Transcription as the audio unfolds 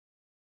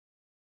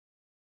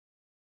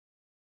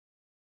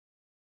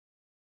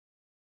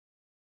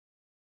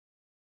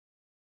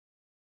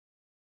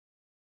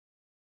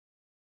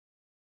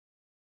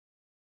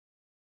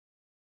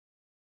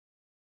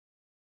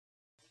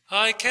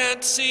I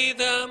can't see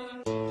them.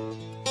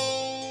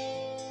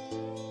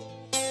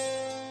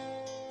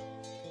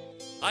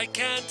 I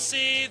can't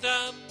see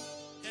them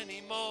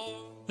anymore.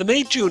 The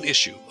May-June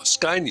issue of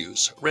Sky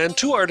News ran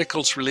 2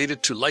 articles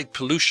related to light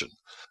pollution,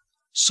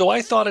 so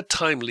I thought it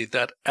timely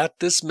that at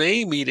this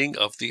May meeting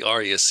of the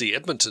RASC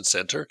Edmonton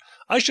Centre,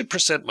 I should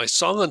present my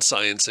song on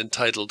science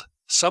entitled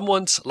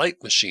Someone's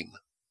Light Machine.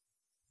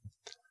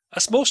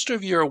 As most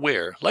of you are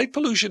aware, light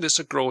pollution is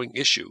a growing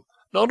issue,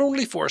 not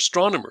only for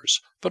astronomers,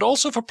 but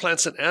also for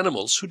plants and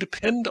animals who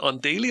depend on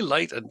daily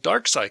light and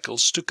dark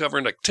cycles to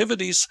govern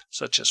activities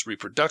such as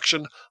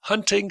reproduction,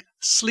 hunting,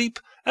 sleep,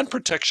 and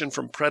protection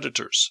from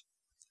predators.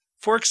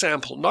 For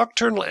example,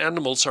 nocturnal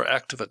animals are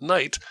active at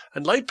night,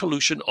 and light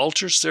pollution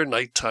alters their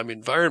nighttime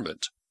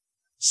environment.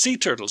 Sea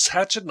turtles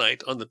hatch at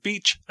night on the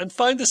beach and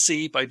find the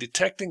sea by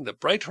detecting the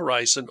bright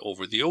horizon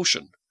over the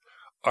ocean.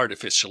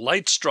 Artificial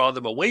lights draw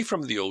them away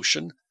from the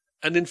ocean,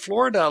 and in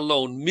Florida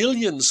alone,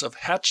 millions of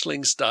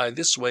hatchlings die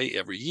this way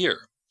every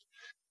year.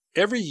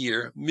 Every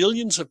year,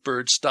 millions of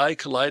birds die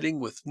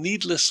colliding with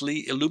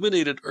needlessly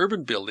illuminated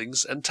urban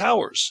buildings and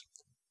towers.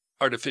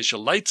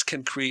 Artificial lights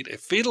can create a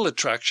fatal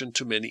attraction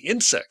to many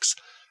insects,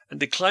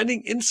 and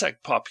declining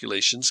insect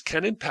populations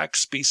can impact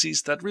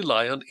species that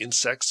rely on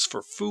insects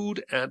for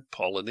food and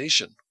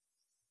pollination.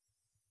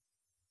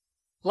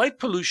 Light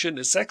pollution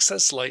is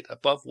excess light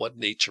above what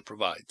nature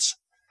provides,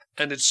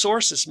 and its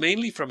source is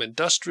mainly from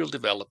industrial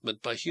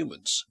development by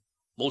humans.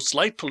 Most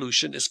light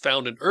pollution is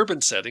found in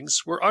urban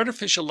settings where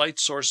artificial light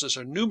sources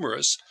are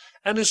numerous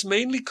and is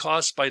mainly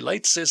caused by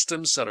light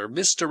systems that are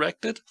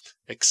misdirected,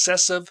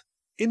 excessive,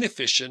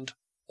 inefficient,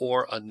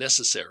 or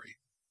unnecessary.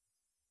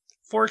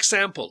 For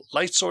example,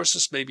 light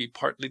sources may be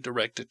partly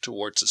directed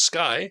towards the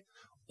sky,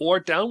 or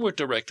downward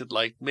directed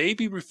light may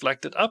be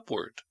reflected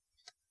upward.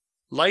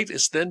 Light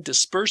is then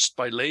dispersed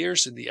by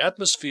layers in the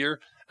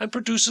atmosphere and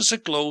produces a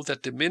glow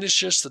that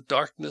diminishes the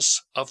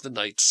darkness of the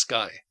night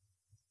sky.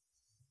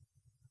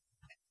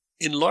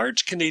 In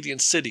large Canadian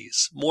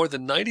cities, more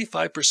than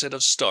 95%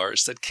 of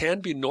stars that can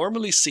be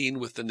normally seen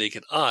with the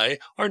naked eye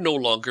are no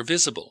longer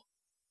visible.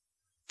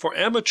 For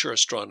amateur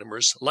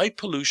astronomers, light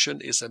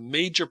pollution is a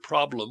major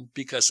problem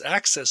because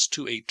access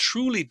to a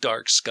truly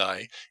dark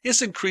sky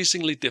is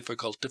increasingly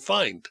difficult to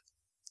find.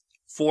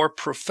 For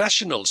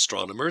professional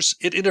astronomers,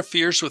 it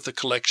interferes with the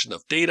collection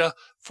of data,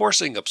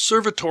 forcing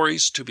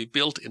observatories to be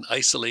built in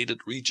isolated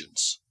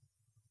regions.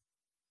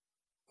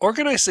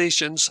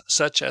 Organizations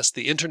such as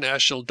the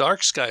International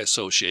Dark Sky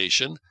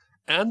Association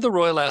and the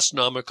Royal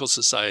Astronomical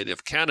Society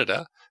of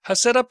Canada have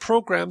set up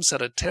programs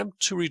that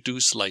attempt to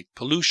reduce light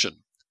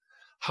pollution.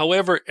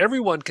 However,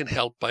 everyone can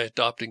help by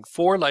adopting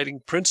 4 lighting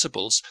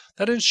principles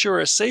that ensure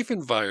a safe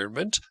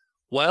environment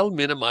while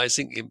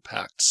minimizing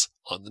impacts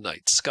on the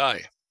night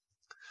sky.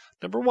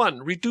 Number 1,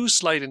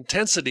 reduce light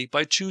intensity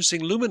by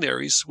choosing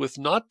luminaries with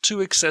not too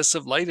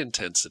excessive light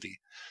intensity.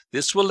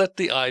 This will let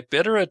the eye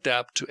better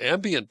adapt to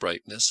ambient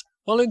brightness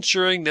while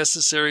ensuring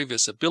necessary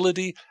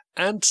visibility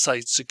and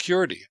sight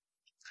security.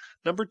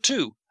 Number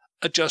 2,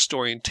 adjust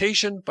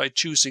orientation by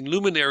choosing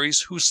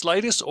luminaries whose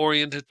light is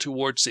oriented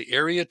towards the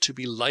area to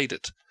be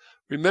lighted.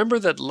 Remember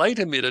that light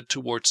emitted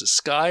towards the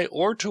sky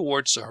or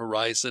towards the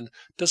horizon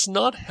does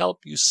not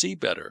help you see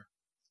better.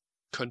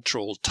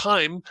 Control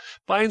time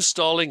by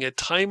installing a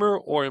timer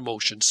or a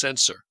motion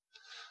sensor,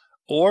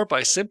 or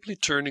by simply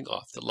turning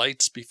off the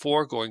lights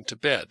before going to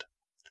bed.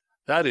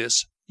 That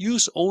is,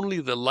 use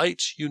only the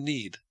light you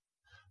need.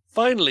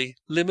 Finally,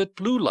 limit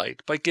blue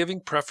light by giving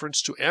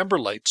preference to amber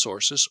light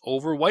sources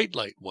over white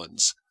light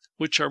ones,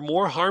 which are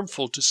more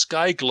harmful to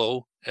sky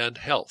glow and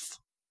health.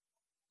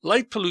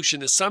 Light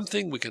pollution is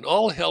something we can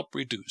all help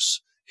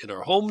reduce in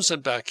our homes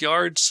and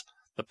backyards,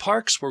 the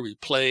parks where we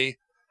play,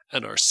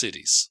 and our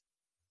cities.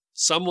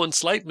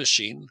 Someone's light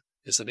machine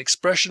is an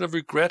expression of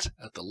regret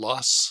at the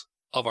loss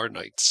of our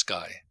night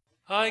sky.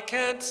 I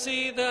can't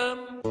see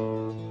them.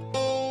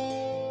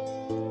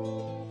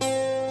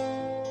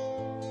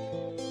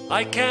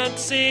 I can't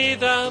see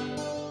them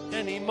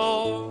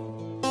anymore.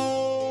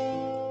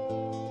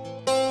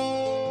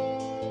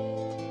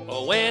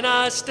 Or when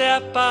I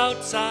step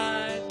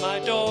outside my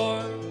door,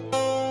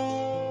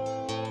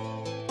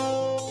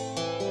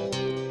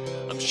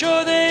 I'm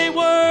sure they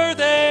were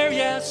there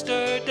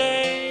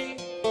yesterday,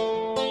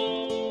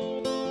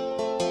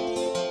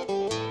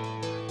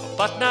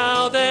 but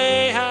now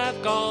they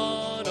have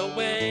gone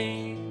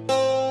away.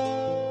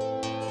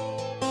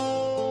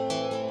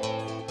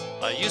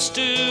 I used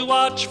to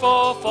watch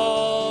for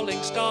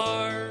falling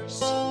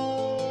stars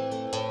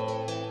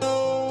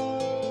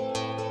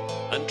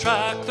and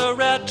track the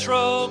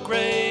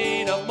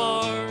retrograde of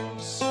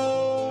Mars.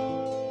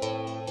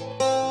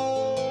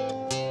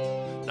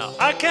 Now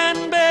I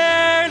can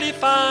barely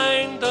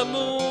find the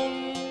moon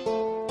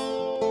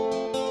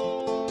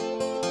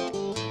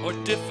or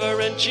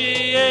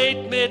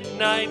differentiate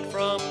midnight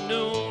from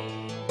noon.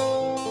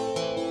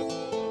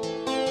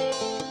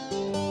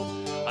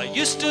 I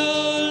used to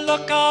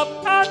look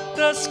up at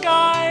the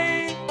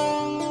sky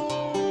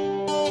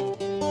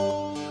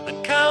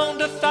and count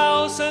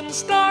 1,000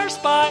 stars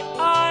by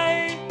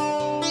eye.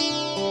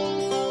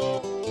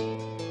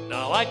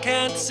 Now I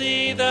can't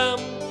see them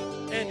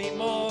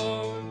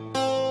anymore.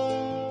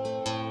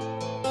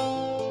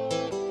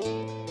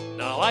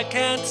 Now I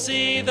can't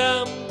see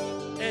them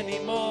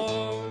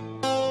anymore.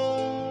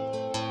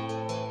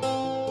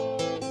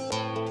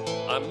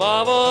 I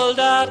marveled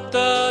at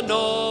the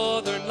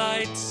northern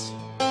lights,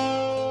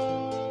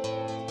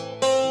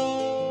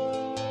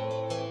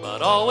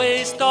 but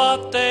always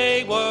thought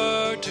they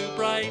were too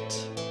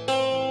bright.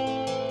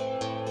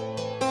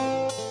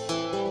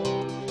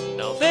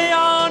 Now they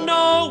are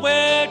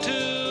nowhere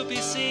to be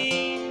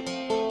seen,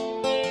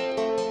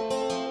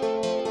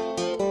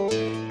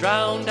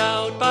 drowned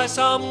out by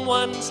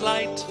someone's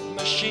light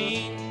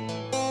machine.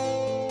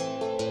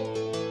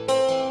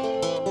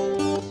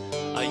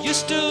 I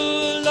used to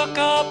look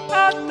up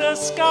at the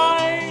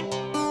sky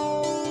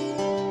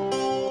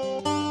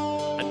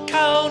and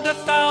count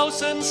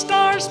 1,000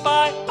 stars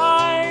by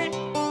eye.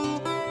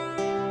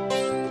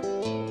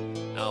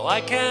 Now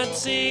I can't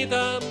see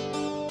them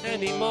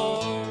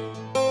anymore.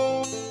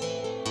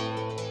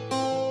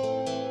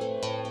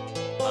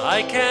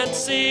 I can't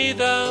see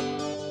them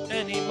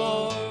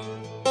anymore.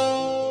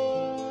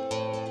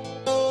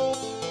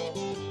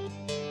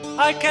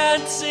 I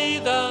can't see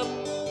them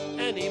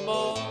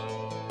anymore.